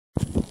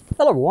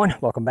Hello everyone,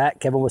 welcome back.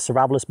 Kevin with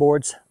Survivalist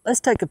Boards. Let's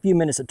take a few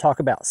minutes to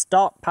talk about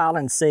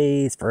stockpiling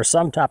seeds for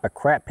some type of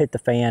crap hit the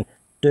fan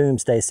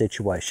doomsday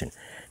situation.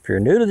 If you're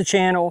new to the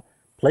channel,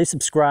 please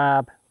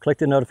subscribe, click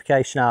the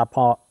notification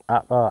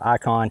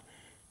icon.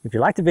 If you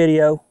like the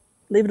video,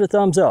 leave it a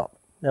thumbs up.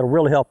 That'll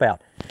really help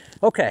out.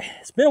 Okay,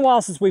 it's been a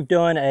while since we've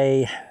done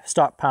a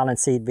stockpiling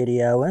seed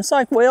video, and it's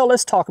like, well,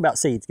 let's talk about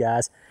seeds,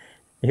 guys.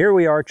 Here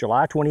we are,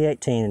 July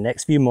 2018. In the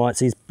next few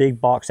months, these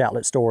big box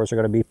outlet stores are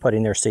going to be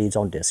putting their seeds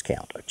on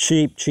discount, a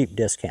cheap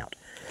discount.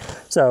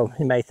 So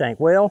you may think,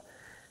 well,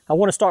 I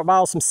want to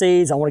stockpile some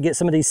seeds. I want to get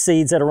some of these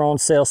seeds that are on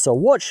sale. So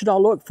what should I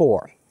look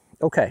for?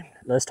 Okay,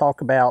 let's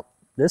talk about,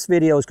 this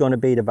video is going to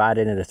be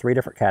divided into 3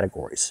 different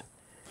categories.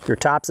 Your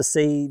types of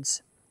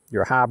seeds,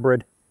 your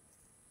hybrid,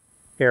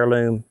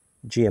 heirloom,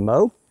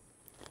 GMO.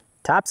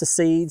 Types of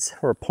seeds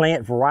or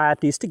plant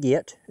varieties to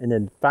get, and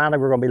then finally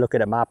we're going to be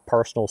looking at my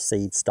personal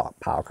seed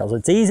stockpile, because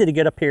it's easy to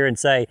get up here and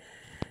say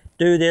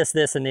do this,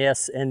 this, and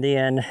this, and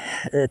then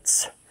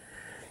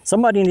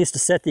somebody needs to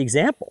set the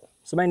example.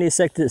 Somebody needs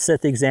to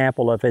set the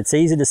example of it's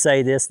easy to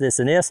say this, this,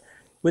 and this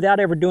without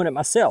ever doing it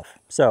myself.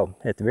 So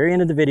at the very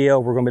end of the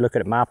video, we're going to be looking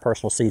at my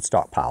personal seed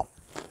stockpile.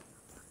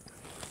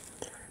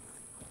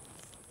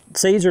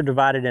 Seeds are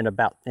divided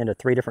into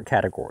 3 different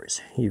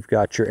categories. You've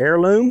got your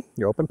heirloom,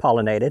 your open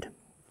pollinated.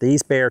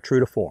 These bear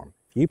true to form.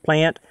 If you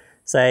plant,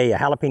 say, a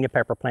jalapeno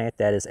pepper plant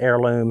that is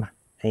heirloom,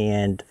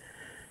 and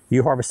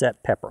you harvest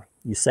that pepper,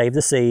 you save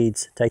the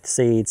seeds, take the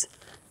seeds,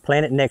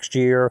 plant it next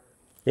year,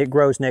 it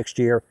grows next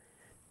year,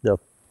 the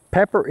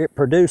pepper it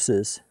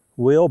produces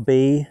will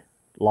be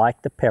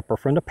like the pepper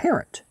from the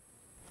parent.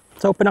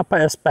 It's open up,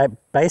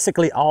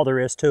 basically all there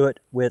is to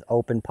it with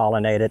open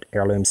pollinated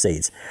heirloom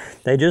seeds.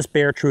 They just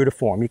bear true to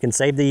form. You can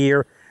save the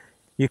year,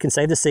 you can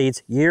save the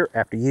seeds year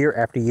after year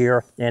after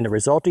year, and the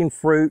resulting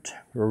fruit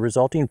or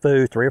resulting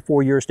food 3 or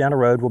 4 years down the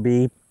road will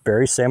be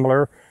very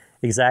similar,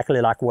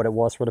 exactly like what it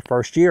was for the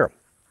first year.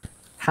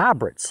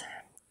 Hybrids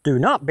do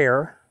not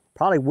bear,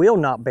 probably will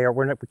not bear,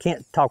 we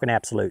can't talk in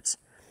absolutes.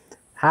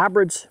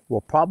 Hybrids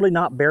will probably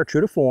not bear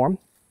true to form.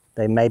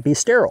 They may be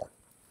sterile,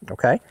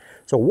 okay?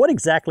 So what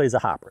exactly is a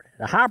hybrid?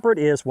 A hybrid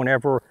is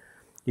whenever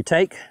you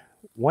take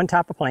one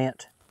type of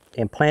plant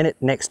and plant it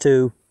next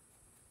to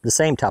the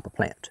same type of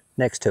plant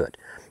next to it.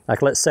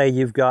 Like let's say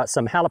you've got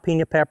some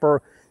jalapeno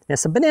pepper and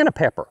some banana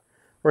pepper,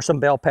 or some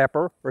bell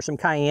pepper, or some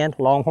cayenne,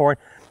 longhorn,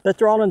 but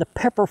they're all in the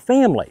pepper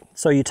family.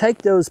 So you take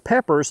those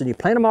peppers and you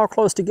plant them all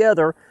close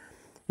together,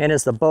 and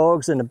as the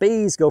bugs and the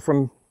bees go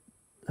from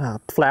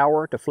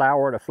flower to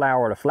flower to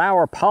flower to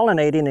flower,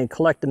 pollinating and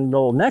collecting a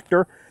little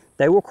nectar,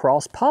 they will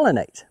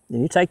cross-pollinate.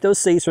 And you take those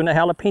seeds from the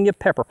jalapeno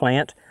pepper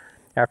plant,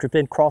 after it's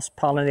been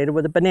cross-pollinated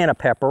with a banana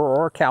pepper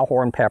or a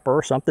cowhorn pepper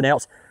or something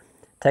else,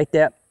 take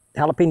that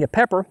jalapeno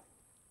pepper,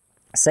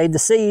 save the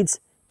seeds,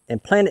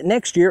 and plant it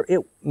next year. It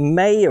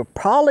may or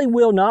probably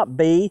will not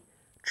be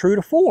true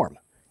to form.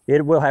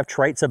 It will have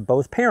traits of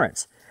both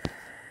parents.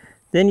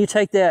 Then you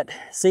take that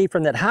seed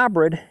from that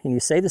hybrid and you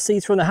save the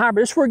seeds from the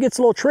hybrid. This is where it gets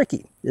a little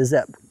tricky, is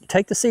that you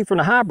take the seed from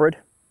the hybrid,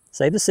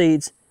 save the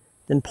seeds,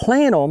 then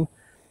plant them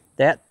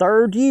that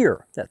 3rd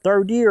year. That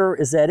 3rd year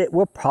is that it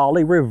will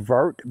probably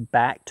revert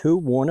back to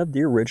one of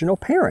the original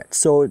parents.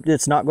 So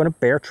it's not going to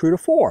bear true to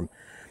form.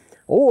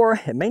 Or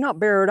it may not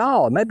bear at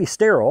all. It may be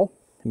sterile.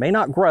 It may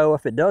not grow.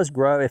 If it does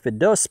grow, if it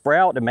does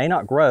sprout, it may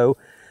not grow.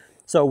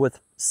 So with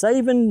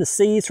saving the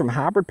seeds from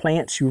hybrid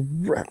plants,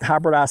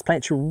 hybridized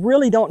plants, you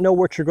really don't know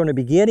what you're going to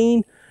be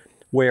getting.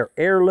 Where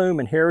heirloom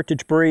and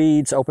heritage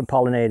breeds, open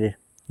pollinated,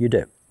 you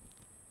do.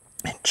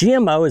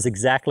 GMO is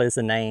exactly as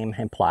the name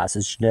implies,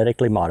 is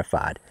genetically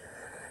modified.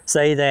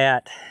 Say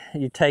that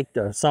you take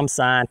some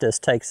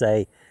scientist takes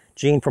a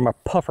gene from a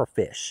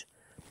pufferfish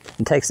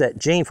and takes that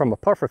gene from a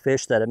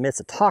pufferfish that emits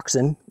a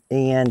toxin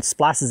and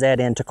splices that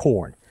into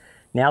corn.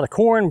 Now the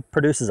corn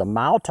produces a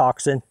mild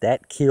toxin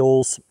that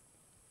kills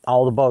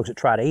all the bugs that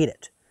try to eat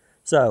it.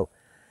 So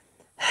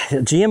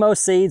GMO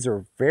seeds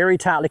are very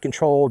tightly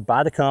controlled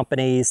by the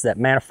companies that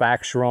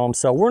manufacture them.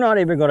 So we're not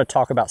even going to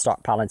talk about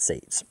stockpiling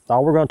seeds.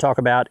 All we're going to talk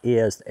about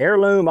is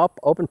heirloom,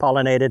 open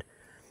pollinated,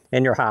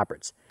 and your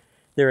hybrids.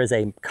 There is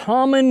a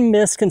common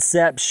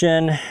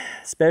misconception,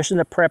 especially in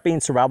the prepping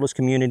survivalist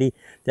community,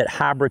 that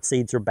hybrid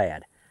seeds are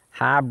bad.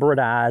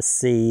 Hybridized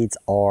seeds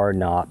are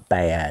not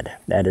bad.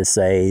 That is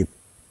a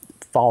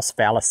false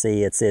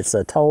fallacy. It's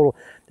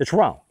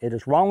wrong. It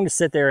is wrong to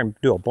sit there and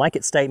do a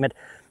blanket statement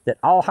that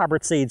all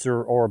hybrid seeds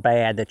are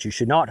bad, that you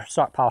should not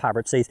stockpile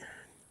hybrid seeds,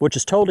 which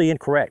is totally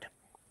incorrect.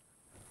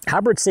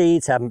 Hybrid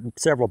seeds have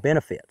several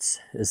benefits,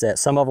 is that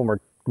some of them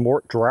are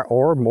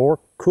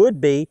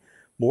could be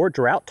more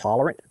drought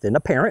tolerant than the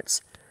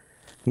parents,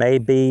 may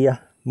be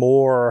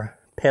more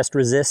pest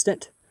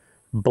resistant,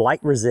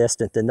 blight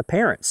resistant than the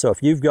parents. So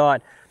if you've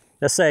got,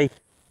 let's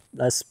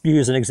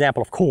use an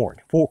example of corn,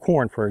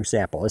 for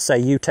example. Let's say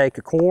you take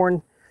a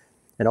corn,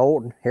 an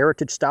old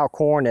heritage style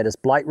corn that is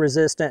blight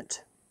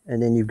resistant,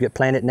 and then you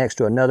plant it next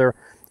to another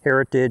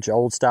heritage,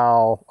 old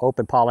style,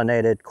 open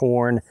pollinated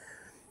corn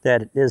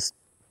that is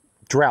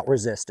drought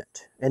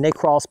resistant, and they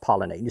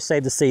cross-pollinate. You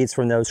save the seeds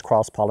from those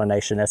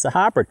cross-pollination as a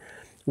hybrid.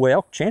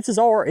 Well, chances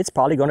are it's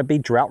probably going to be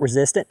drought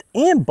resistant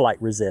and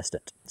blight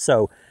resistant.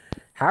 So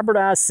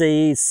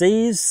hybridized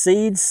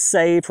seeds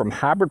saved from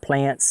hybrid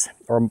plants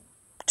are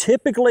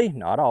typically,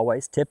 not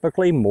always,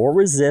 typically more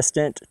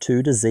resistant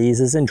to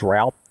diseases and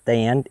drought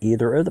than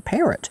either of the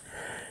parent.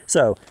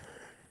 So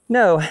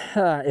no,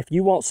 if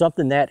you want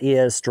something that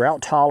is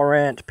drought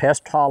tolerant,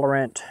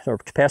 or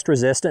pest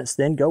resistance,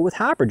 then go with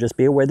hybrid. Just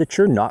be aware that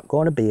you're not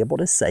going to be able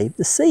to save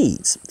the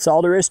seeds. That's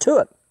all there is to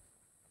it.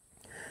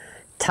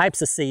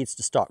 Types of seeds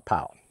to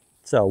stockpile.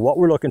 So what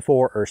we're looking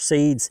for are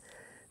seeds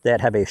that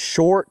have a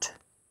short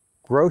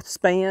growth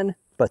span,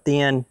 but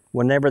then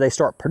whenever they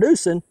start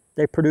producing,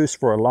 they produce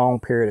for a long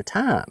period of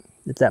time,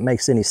 if that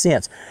makes any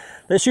sense.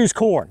 Let's use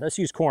corn. Let's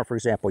use corn, for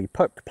example. You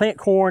plant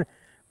corn,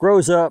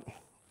 grows up,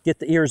 get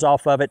the ears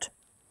off of it,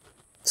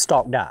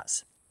 stalk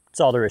dies. That's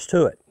all there is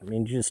to it. I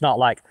mean, it's not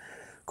like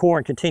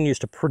corn continues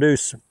to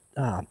produce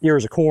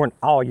ears of corn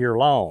all year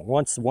long.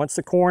 Once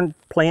the corn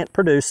plant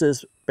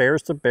produces,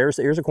 bears the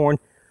ears of corn,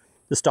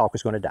 the stalk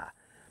is going to die.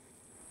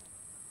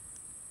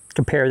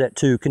 Compare that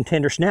to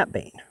contender snap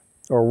bean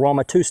or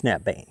Roma 2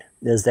 snap bean.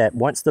 Is that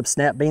once the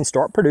snap beans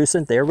start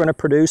producing, they're going to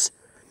produce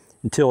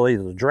until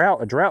either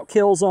a drought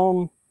kills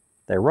them,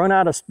 they run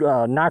out of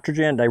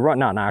nitrogen, they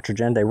run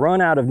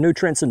out of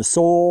nutrients in the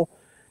soil,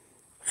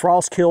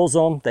 frost kills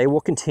them, they will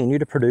continue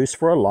to produce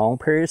for a long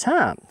period of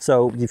time.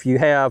 So if you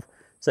have,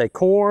 say,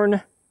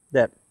 corn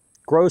that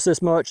grows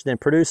this much, then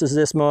produces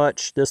this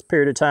much, this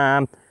period of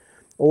time,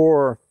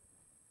 or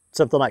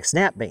something like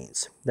snap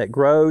beans that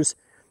grows,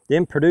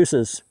 then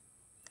produces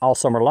all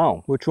summer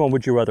long. Which one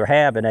would you rather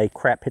have in a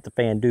crap hit the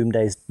fan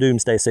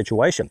doomsday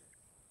situation?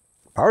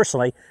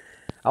 Personally,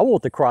 I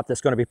want the crop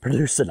that's going to be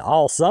producing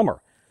all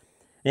summer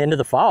into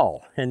the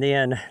fall. And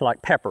then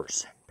like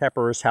peppers,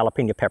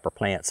 jalapeno pepper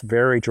plants,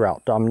 very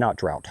not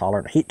drought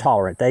tolerant, heat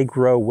tolerant. They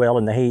grow well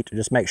in the heat.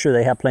 Just make sure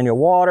they have plenty of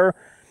water.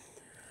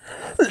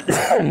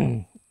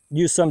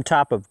 Use some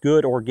type of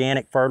good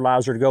organic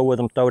fertilizer to go with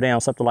them. Throw down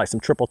something like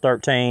some triple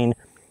 13.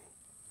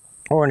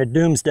 Or in a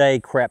doomsday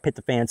crap hit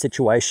the fan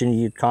situation,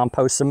 you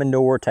compost some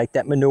manure, take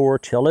that manure,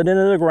 till it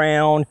into the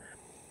ground,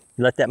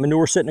 let that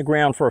manure sit in the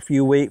ground for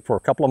a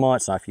couple of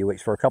months, not a few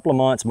weeks, for a couple of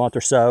months, a month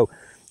or so.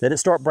 Let it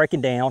start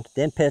breaking down,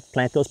 then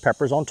plant those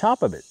peppers on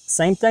top of it.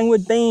 Same thing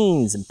with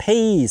beans and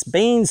peas.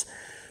 Beans,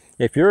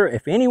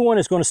 if anyone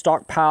is going to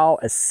stockpile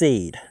a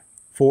seed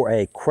for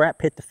a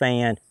crap hit the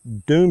fan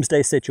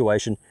doomsday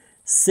situation,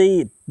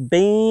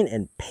 bean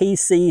and pea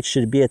seed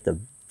should be at the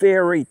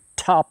very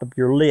top of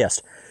your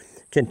list.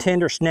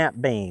 Contender snap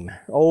bean,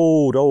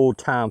 old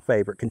time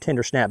favorite.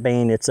 Contender snap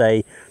bean, it's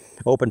a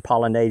open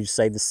pollinated,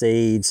 save the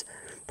seeds.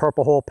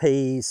 Purple hull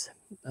peas,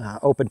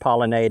 open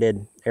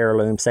pollinated,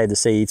 heirloom, save the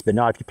seeds, but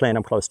not if you plant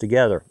them close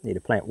together. You need to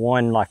plant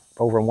one like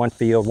over in one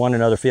field, one in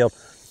another field,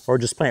 or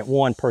just plant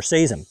one per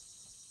season.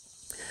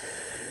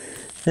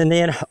 And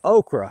then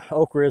okra.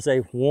 Okra is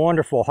a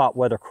wonderful hot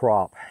weather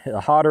crop. The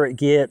hotter it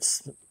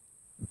gets,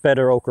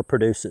 better okra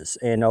produces.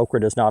 And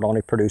okra does not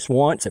only produce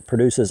once, it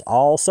produces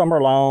all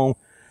summer long,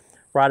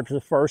 right up to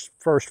the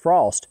first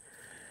frost.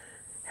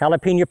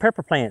 Jalapeno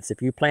pepper plants,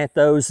 if you plant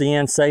those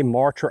in, say,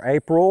 March or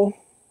April,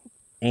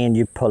 and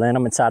you plant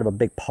them inside of a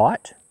big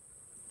pot,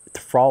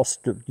 the frost,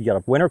 you got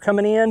a winter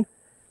coming in,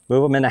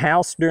 move them in the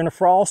house during the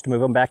frost,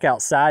 move them back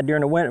outside during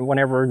the winter,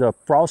 whenever the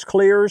frost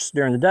clears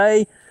during the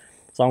day,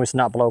 as long as it's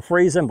not below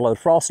freezing, below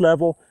frost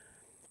level.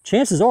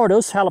 Chances are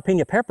those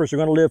jalapeno peppers are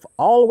going to live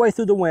all the way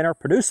through the winter,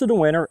 produce through the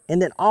winter,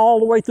 and then all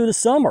the way through the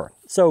summer.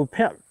 So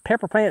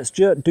pepper plants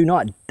do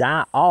not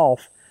die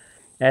off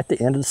at the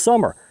end of the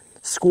summer.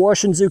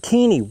 Squash and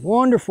zucchini,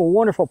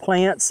 wonderful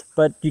plants,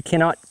 but you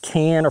cannot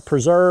can or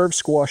preserve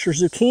squash or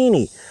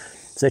zucchini.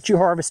 So that you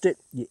harvest it,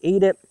 you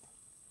eat it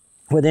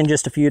within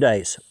just a few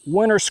days.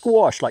 Winter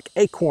squash, like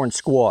acorn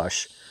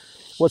squash.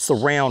 What's the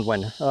round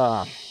one?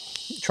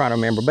 Trying to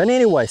remember. But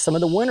anyway, some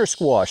of the winter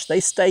squash, they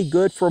stay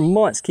good for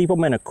months. Keep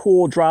them in a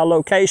cool, dry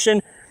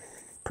location.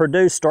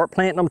 Start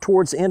planting them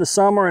towards the end of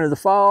summer, into the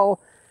fall.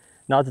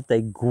 Not that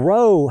they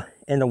grow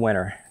in the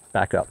winter.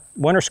 Back up.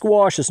 Winter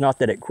squash is not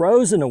that it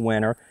grows in the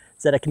winter,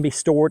 it's that it can be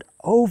stored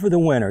over the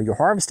winter. You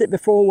harvest it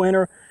before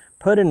winter,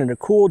 put it in a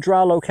cool,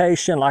 dry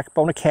location, like up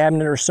on a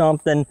cabinet or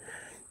something,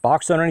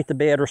 box underneath the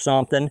bed or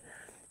something,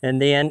 and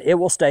then it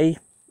will stay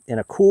in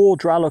a cool,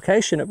 dry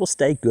location. It will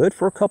stay good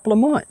for a couple of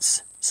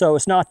months. So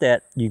it's not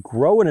that you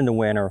grow it in the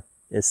winter,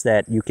 it's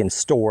that you can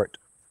store it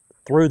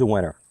through the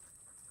winter.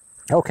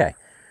 Okay,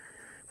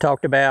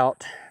 talked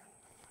about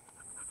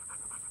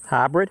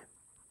hybrid,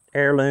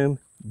 heirloom,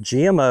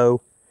 GMO,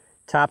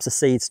 types of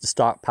seeds to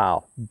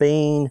stockpile.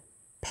 Bean,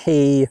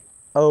 pea,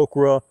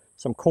 okra,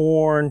 some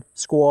corn,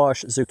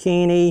 squash,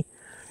 zucchini,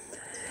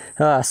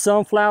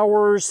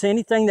 sunflowers,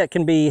 anything that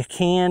can be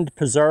canned,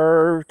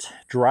 preserved,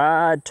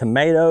 dried,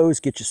 tomatoes,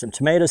 get you some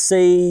tomato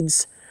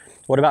seeds.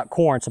 What about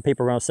corn? Some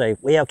people are going to say,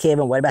 well,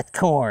 Kevin, what about the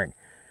corn?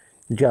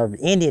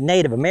 Indian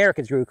Native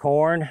Americans grew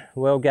corn.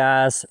 Well,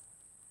 guys,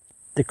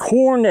 the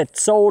corn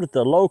that's sold at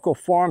the local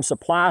farm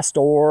supply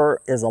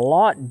store is a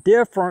lot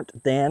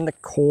different than the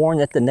corn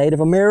that the Native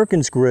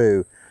Americans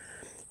grew.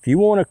 If you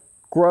want to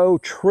grow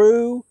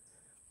true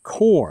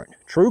corn,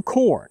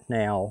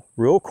 now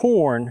real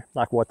corn,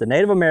 like what the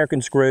Native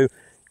Americans grew,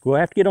 you'll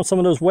have to get on some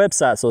of those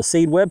websites, those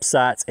seed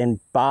websites, and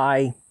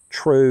buy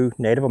true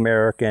Native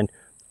American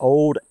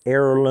old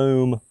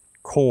heirloom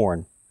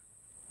corn.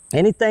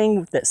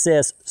 Anything that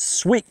says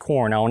sweet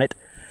corn on it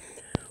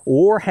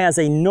or has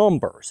a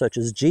number such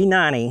as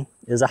G90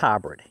 is a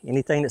hybrid.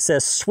 Anything that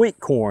says sweet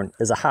corn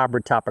is a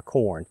hybrid type of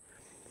corn.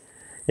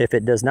 If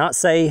it does not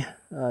say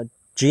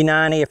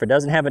G90, if it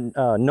doesn't have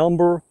a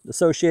number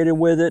associated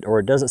with it, or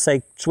it doesn't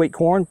say sweet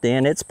corn,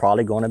 then it's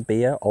probably going to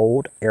be an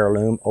old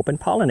heirloom open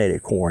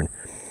pollinated corn.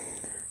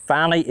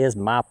 Finally is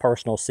my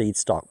personal seed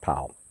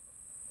stockpile.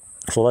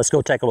 So let's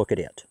go take a look at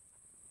it.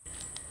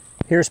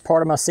 Here's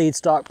part of my seed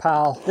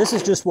stockpile. This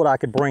is just what I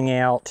could bring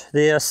out.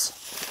 This,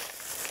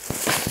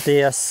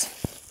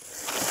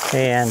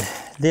 and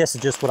this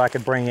is just what I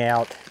could bring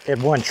out at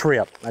one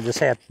trip. I just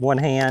had one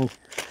hand,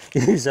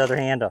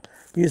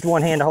 used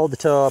one hand to hold the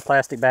tub,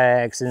 plastic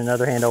bags, and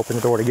another hand to open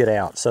the door to get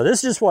out. So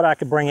this is just what I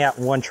could bring out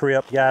in one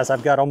trip, guys.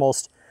 I've got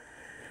almost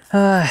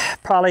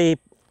probably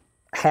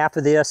half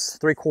of this,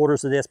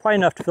 3/4 of this, probably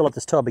enough to fill up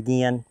this tub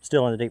again,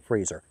 still in the deep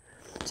freezer.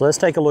 So let's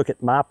take a look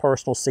at my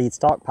personal seed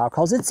stockpile,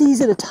 because it's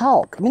easy to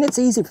talk. I mean, it's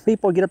easy for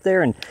people to get up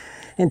there and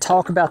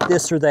talk about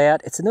this or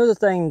that. It's another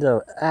thing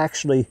to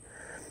actually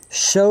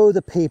show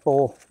the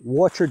people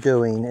what you're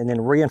doing and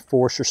then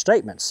reinforce your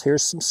statements.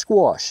 Here's some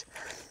squash.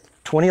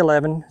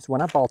 2011 is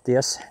when I bought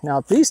this.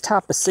 Now, these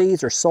type of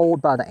seeds are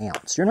sold by the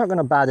ounce. You're not going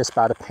to buy this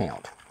by the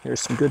pound. Here's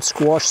some good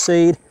squash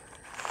seed.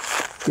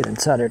 Get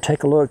inside there,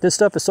 take a look. This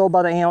stuff is sold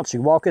by the ounce.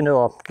 You walk into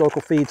a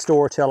local feed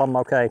store, tell them,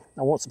 okay,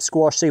 I want some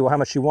squash seed. Well, how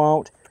much you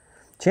want?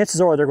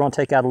 Chances are they're going to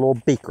take out a little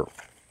beaker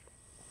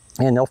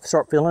and they'll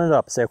start filling it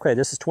up and say, okay,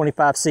 this is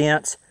 25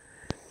 cents,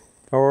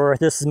 or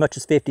this is as much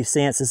as 50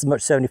 cents, this is as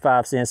much as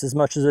 75 cents, as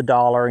much as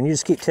 $1, and you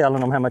just keep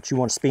telling them how much you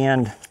want to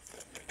spend.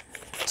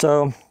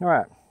 So, all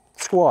right,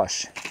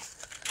 squash.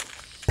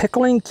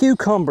 Pickling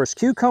cucumbers.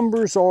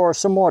 Cucumbers are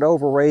somewhat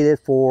overrated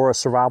for a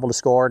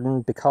survivalist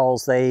garden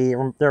because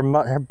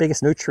their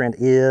biggest nutrient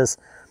is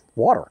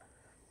water.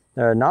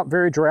 They're not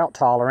very drought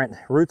tolerant.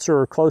 Roots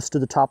are close to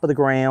the top of the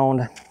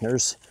ground.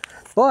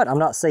 But I'm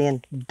not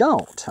saying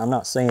don't. I'm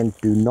not saying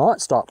do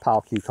not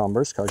stockpile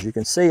cucumbers, because you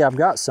can see I've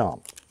got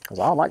some. Because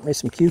I like me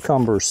some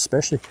cucumbers,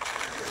 especially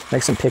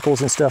make some pickles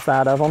and stuff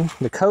out of them.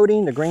 The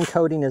coating, the green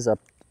coating, is a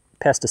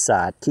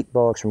pesticide. Keep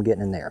bugs from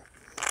getting in there.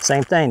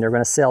 Same thing, they're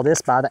going to sell this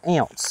by the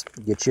ounce.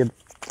 Get you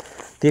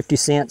 50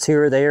 cents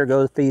here or there,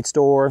 go to the feed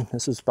store.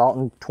 This was bought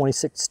in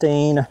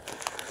 2016.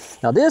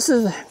 Now this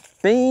is,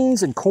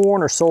 beans and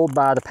corn are sold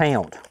by the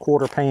pound,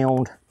 quarter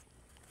pound.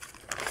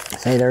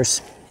 See,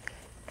 there's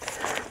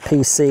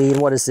PC.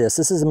 What is this?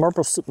 This is a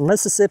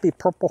Mississippi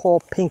Purple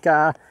Hull Pink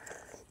Eye.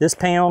 This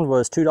pound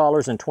was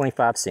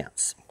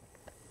 $2.25.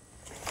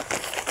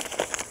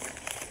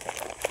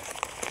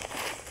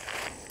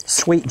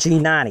 Sweet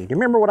G90. Do you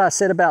remember what I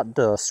said about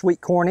the sweet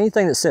corn?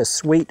 Anything that says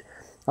sweet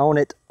on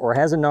it or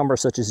has a number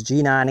such as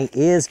G90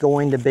 is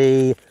going to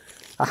be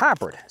a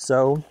hybrid.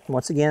 So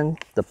once again,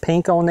 the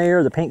pink on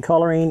there, the pink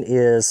coloring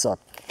is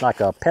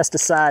like a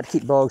pesticide,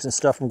 keep bugs and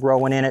stuff from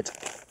growing in it.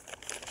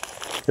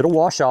 It'll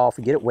wash off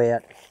and get it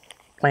wet.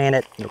 Plant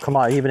it, it'll come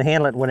out. Even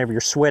handle it whenever you're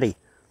sweaty.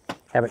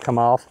 Have it come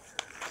off.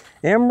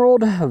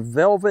 Emerald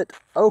Velvet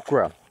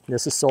Okra.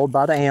 This is sold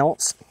by the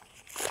ounce.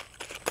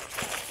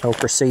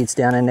 Okra seeds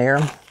down in there.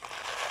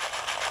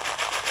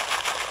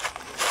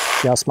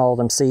 See how small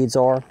them seeds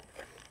are?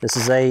 This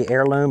is a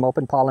heirloom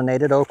open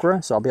pollinated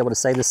okra, so I'll be able to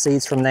save the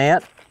seeds from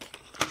that.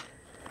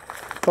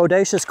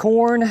 Bodacious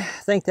corn.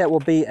 I think that will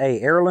be a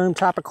heirloom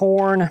type of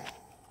corn.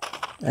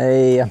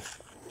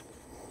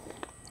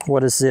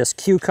 What is this?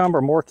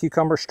 Cucumber, more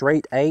cucumber,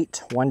 straight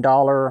 8,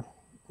 $1.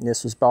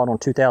 This was bought on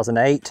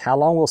 2008. How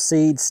long will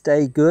seeds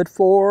stay good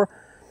for?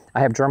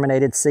 I have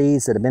germinated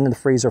seeds that have been in the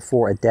freezer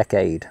for a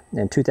decade.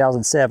 In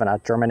 2007, I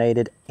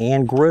germinated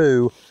and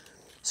grew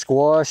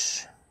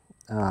squash,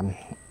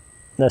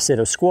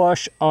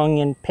 squash,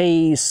 onion,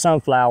 peas,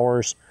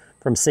 sunflowers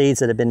from seeds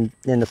that have been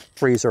in the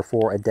freezer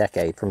for a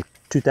decade, from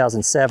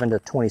 2007 to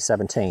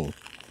 2017.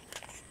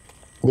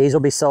 These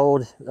will be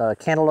sold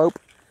cantaloupe,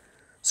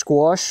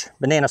 squash,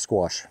 banana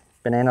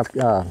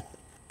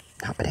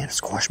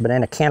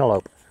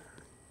cantaloupe.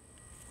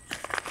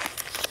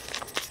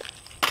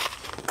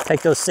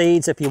 Take those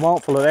seeds if you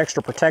want for a little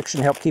extra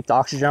protection, help keep the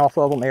oxygen off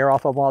of them, air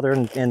off of them while they're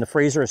in the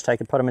freezer. Is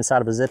take and put them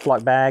inside of a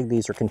Ziploc bag.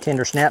 These are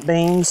contender snap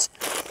beans.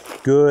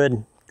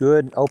 Good,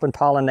 open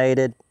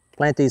pollinated.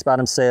 Plant these by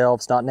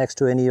themselves, not next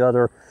to any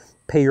other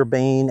pea or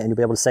bean, and you'll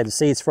be able to save the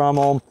seeds from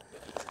them.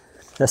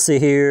 Let's see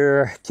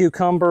here,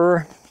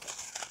 cucumber.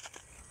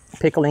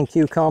 Pickling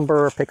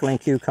cucumber, pinto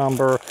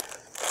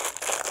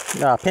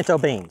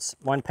beans,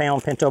 1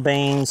 pound pinto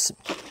beans,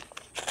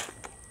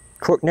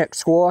 crookneck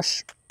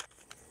squash.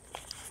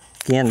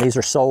 Again, these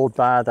are sold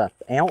by the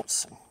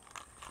ounce.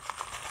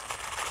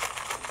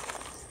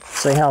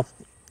 See how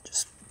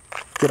just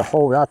Get a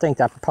whole, I think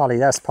that's probably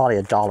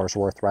 $1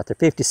 worth right there.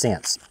 50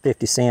 cents.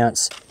 50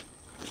 cents.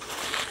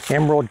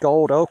 Emerald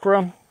gold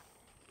okra.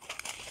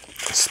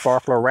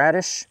 Sparkler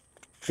radish.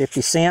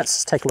 50 cents.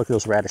 Let's take a look at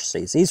those radish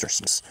seeds. These are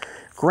some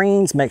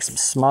greens, make some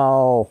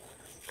small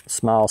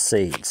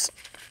seeds.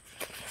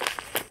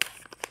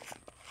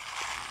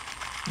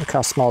 Look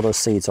how small those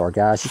seeds are,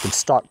 guys. You can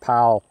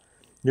stockpile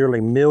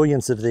nearly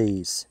millions of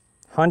these,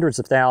 hundreds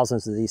of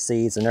thousands of these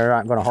seeds, and they're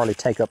not going to hardly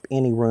take up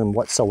any room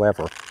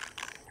whatsoever.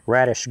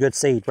 Radish, good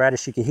seed.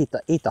 Radish, you can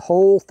eat the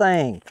whole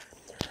thing.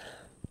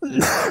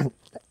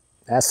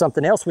 That's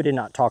something else we did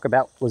not talk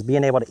about, was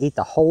being able to eat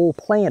the whole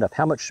plant, of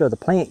how much of the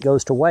plant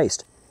goes to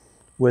waste.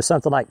 With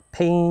something like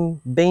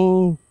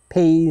bean,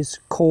 peas,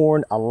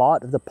 corn, a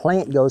lot of the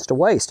plant goes to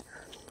waste.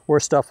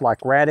 Where stuff like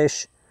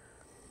radish,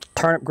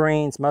 turnip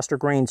greens, mustard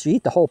greens, you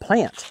eat the whole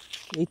plant.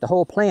 You eat the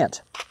whole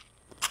plant.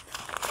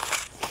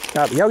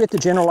 Y'all get the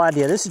general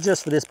idea. This is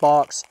just for this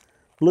box.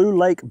 Blue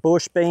Lake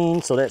bush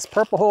bean, so that's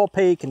purple hull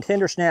pea,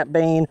 contender snap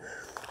bean,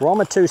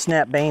 Roma 2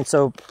 snap bean.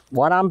 So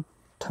what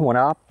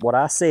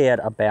I said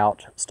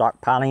about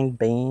stockpiling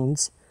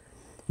beans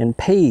and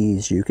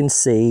peas, you can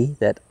see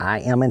that I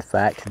am in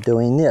fact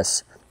doing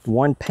this.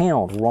 1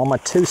 pound Roma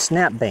 2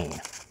 snap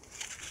bean.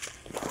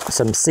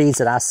 Some seeds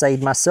that I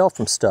saved myself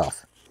from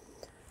stuff.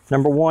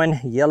 Number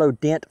 1, yellow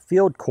dent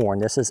field corn.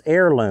 This is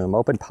heirloom,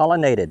 open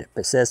pollinated. If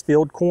it says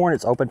field corn,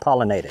 it's open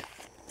pollinated.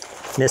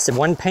 This is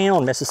 1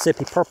 pound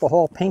Mississippi purple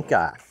hull pink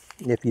eye.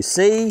 If you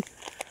see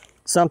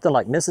something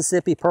like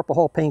Mississippi purple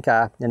hull pink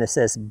eye and it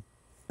says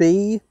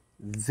BVR,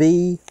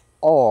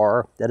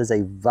 that is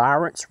a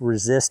virus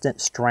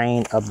resistant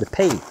strain of the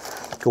pea.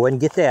 Go ahead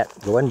and get that.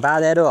 Go ahead and buy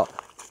that up.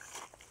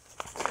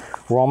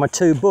 Roma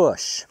 2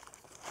 bush.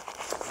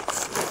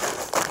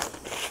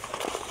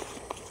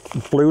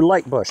 Blue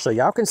Lake bush. So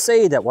y'all can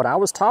see that what I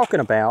was talking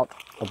about,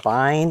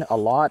 buying a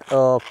lot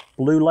of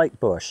Blue Lake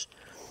bush,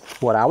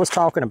 what I was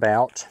talking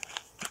about,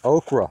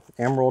 okra,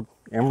 emerald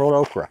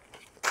okra.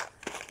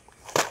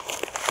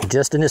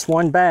 Just in this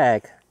one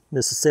bag,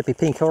 Mississippi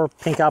pink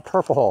eye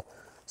purple hull.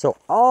 So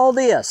all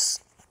this,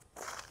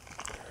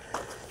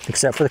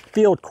 except for the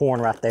field corn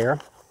right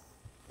there,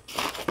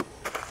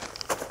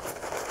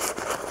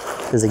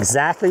 is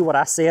exactly what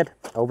I said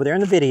over there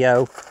in the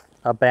video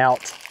about,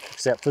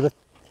 except for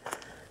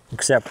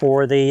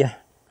the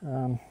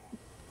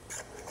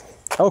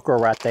okra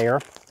right there.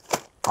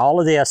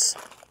 All of this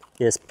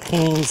is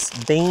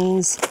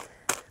beans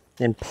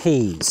and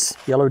peas.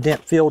 Yellow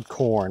dent field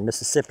corn,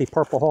 Mississippi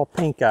purple hull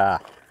pink eye,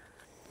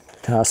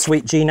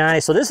 sweet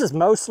G90. So this is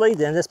mostly,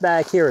 then this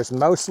bag here is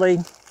mostly,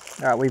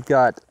 all right, we've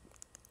got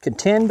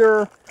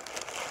contender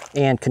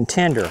and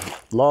contender.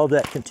 Love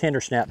that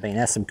contender snap bean.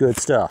 That's some good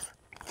stuff.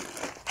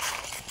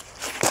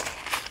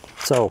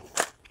 So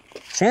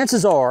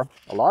chances are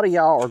a lot of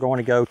y'all are going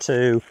to go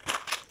to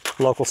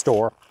the local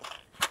store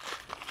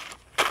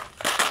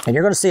and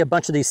you're going to see a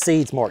bunch of these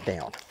seeds marked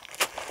down.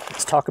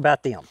 Let's talk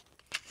about them.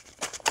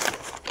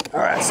 All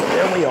right, so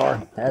there we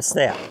are. That's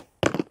that.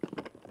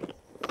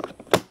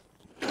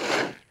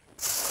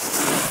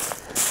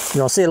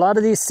 You're going to see a lot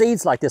of these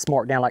seeds like this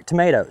marked down, like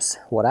tomatoes.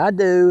 What I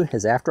do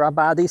is after I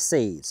buy these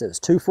seeds, it was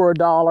 2 for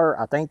 $1.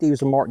 I think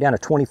these are marked down to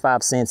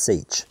 25 cents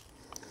each.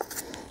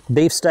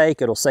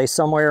 Beefsteak, it'll say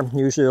somewhere,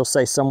 usually it'll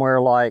say somewhere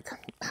like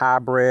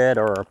hybrid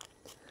or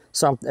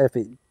something. If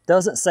it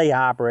doesn't say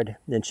hybrid,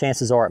 then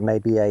chances are it may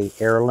be a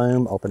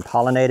heirloom, open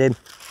pollinated.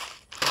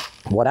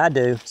 What I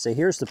do, see,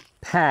 here's the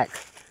pack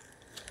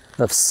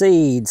of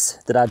seeds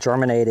that I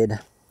germinated,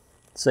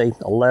 see,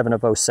 11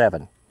 of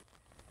 07.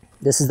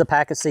 This is the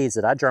pack of seeds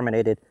that I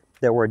germinated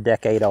that were a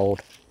decade old.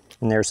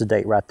 And there's the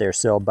date right there,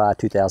 sealed by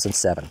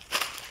 2007.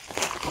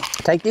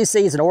 Take these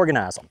seeds and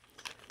organize them.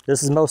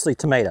 This is mostly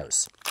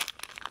tomatoes.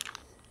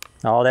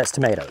 All that's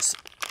tomatoes.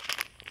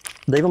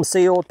 Leave them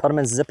sealed, put them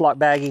in a Ziploc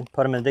baggie,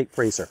 put them in a deep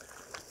freezer.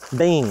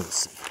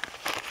 Beans.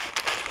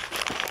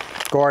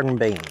 Garden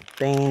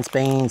beans,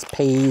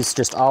 peas,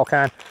 just all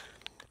kind.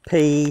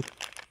 Pea.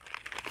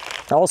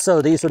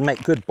 Also, these would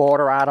make good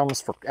barter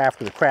items for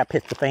after the crap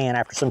hits the fan,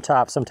 after some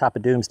type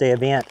of doomsday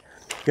event.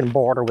 You can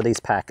barter with these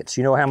packets.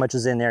 You know how much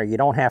is in there. You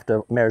don't have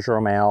to measure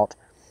them out.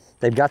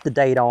 They've got the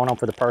date on them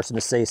for the person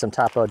to see some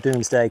type of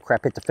doomsday,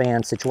 crap hit the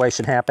fan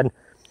situation happen.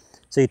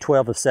 See,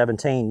 12 of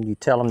 17, you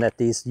tell them that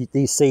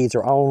these seeds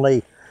are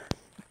only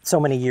so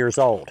many years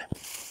old.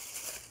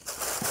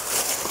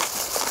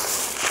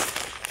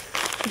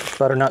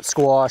 Butternut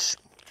squash.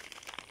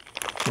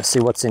 Let's see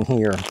what's in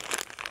here.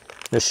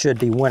 This should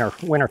be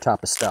winter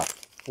type of stuff.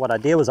 What I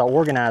did was I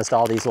organized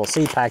all these little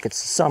seed packets,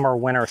 summer,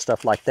 winter,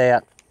 stuff like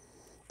that.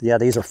 Yeah,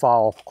 these are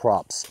fall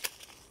crops.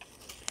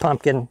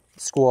 Pumpkin,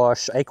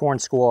 squash, acorn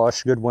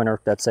squash, good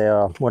winter. That's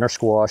a winter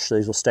squash.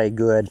 These will stay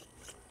good.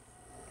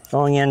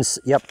 Onions,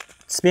 yep.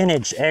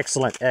 Spinach,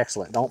 excellent,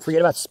 excellent. Don't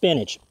forget about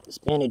spinach.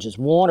 Spinach is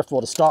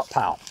wonderful to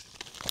stockpile.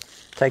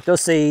 Take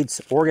those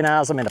seeds,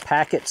 organize them into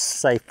packets,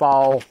 say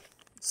fall,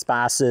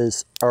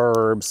 spices,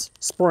 herbs,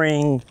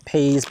 spring,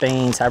 peas,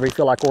 beans, however you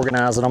feel like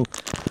organizing them.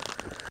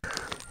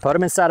 Put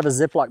them inside of a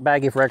Ziploc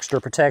baggie for extra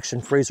protection,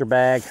 freezer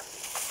bag.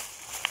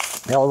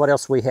 Now, what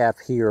else we have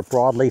here?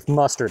 Broadleaf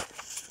mustard.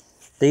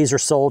 These are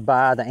sold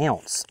by the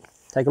ounce.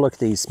 Take a look at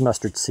these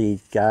mustard seed,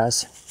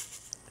 guys.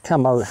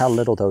 Come on, how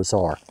little those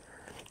are.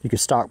 You can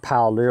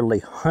stockpile literally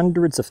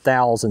hundreds of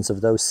thousands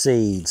of those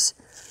seeds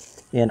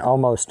in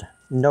almost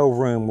no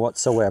room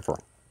whatsoever.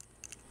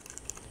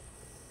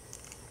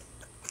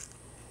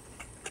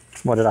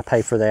 What did I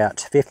pay for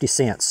that? 50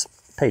 cents.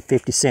 Paid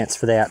 50 cents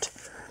for that.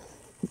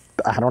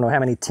 I don't know how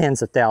many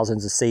tens of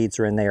thousands of seeds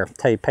are in there.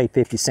 Paid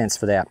 50 cents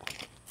for that.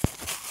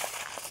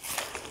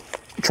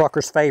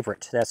 Trucker's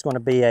favorite. That's going to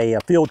be a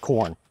field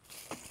corn,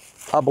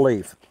 I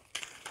believe.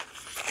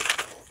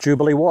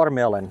 Jubilee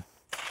watermelon.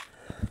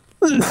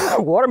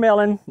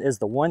 Watermelon is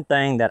the one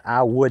thing that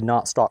I would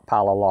not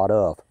stockpile a lot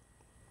of.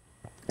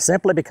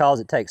 Simply because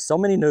it takes so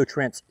many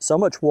nutrients, so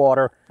much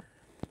water,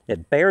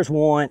 it bears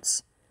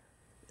once,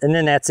 and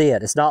then that's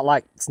it. It's not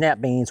like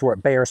snap beans where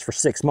it bears for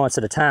 6 months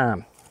at a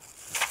time.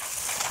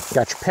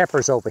 Got your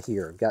peppers over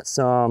here. Got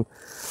some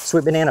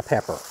sweet banana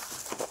pepper.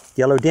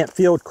 Yellow dent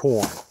field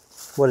corn.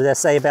 What does that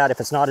say about if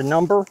it's not a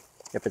number?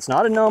 If it's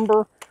not a number,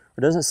 or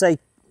doesn't say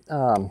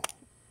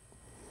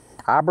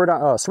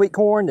sweet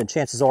corn, then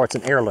chances are it's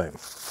an heirloom.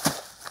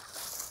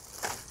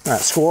 All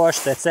right, squash,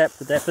 that's that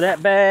for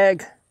that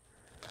bag.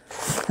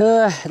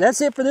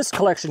 That's it for this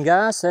collection,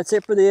 guys. That's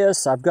it for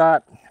this. I've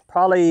got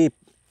probably,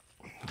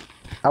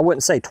 I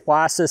wouldn't say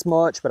twice as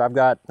much, but I've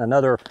got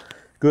another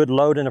good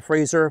load in the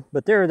freezer.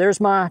 But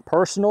there's my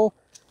personal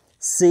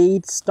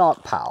seed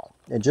stockpile.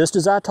 And just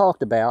as I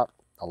talked about,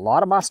 a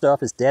lot of my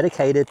stuff is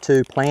dedicated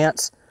to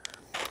plants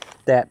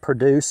that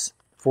produce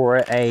for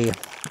a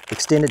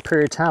extended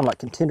period of time, like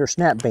contender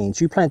snap beans.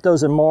 You plant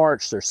those in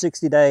March, they're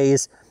 60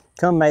 days.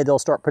 Come May, they'll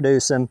start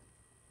producing.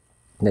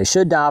 They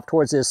should die off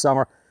towards this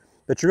summer,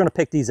 but you're gonna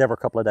pick these every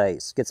couple of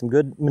days. Get some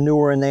good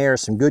manure in there,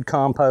 some good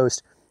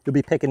compost. You'll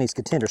be picking these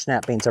contender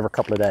snap beans every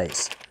couple of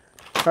days.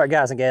 All right,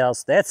 guys and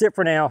gals, that's it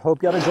for now.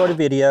 Hope y'all enjoyed the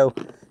video.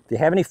 If you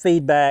have any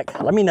feedback,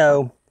 let me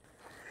know.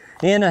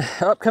 In an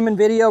upcoming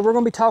video, we're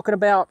gonna be talking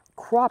about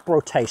crop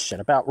rotation,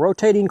 about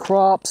rotating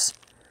crops.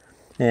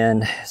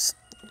 And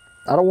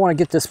I don't want to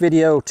get this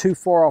video too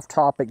far off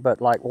topic,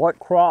 but like what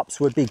crops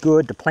would be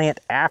good to plant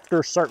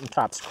after certain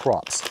types of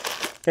crops.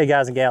 Okay,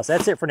 guys and gals,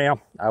 that's it for now.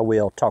 I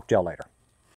will talk to y'all later.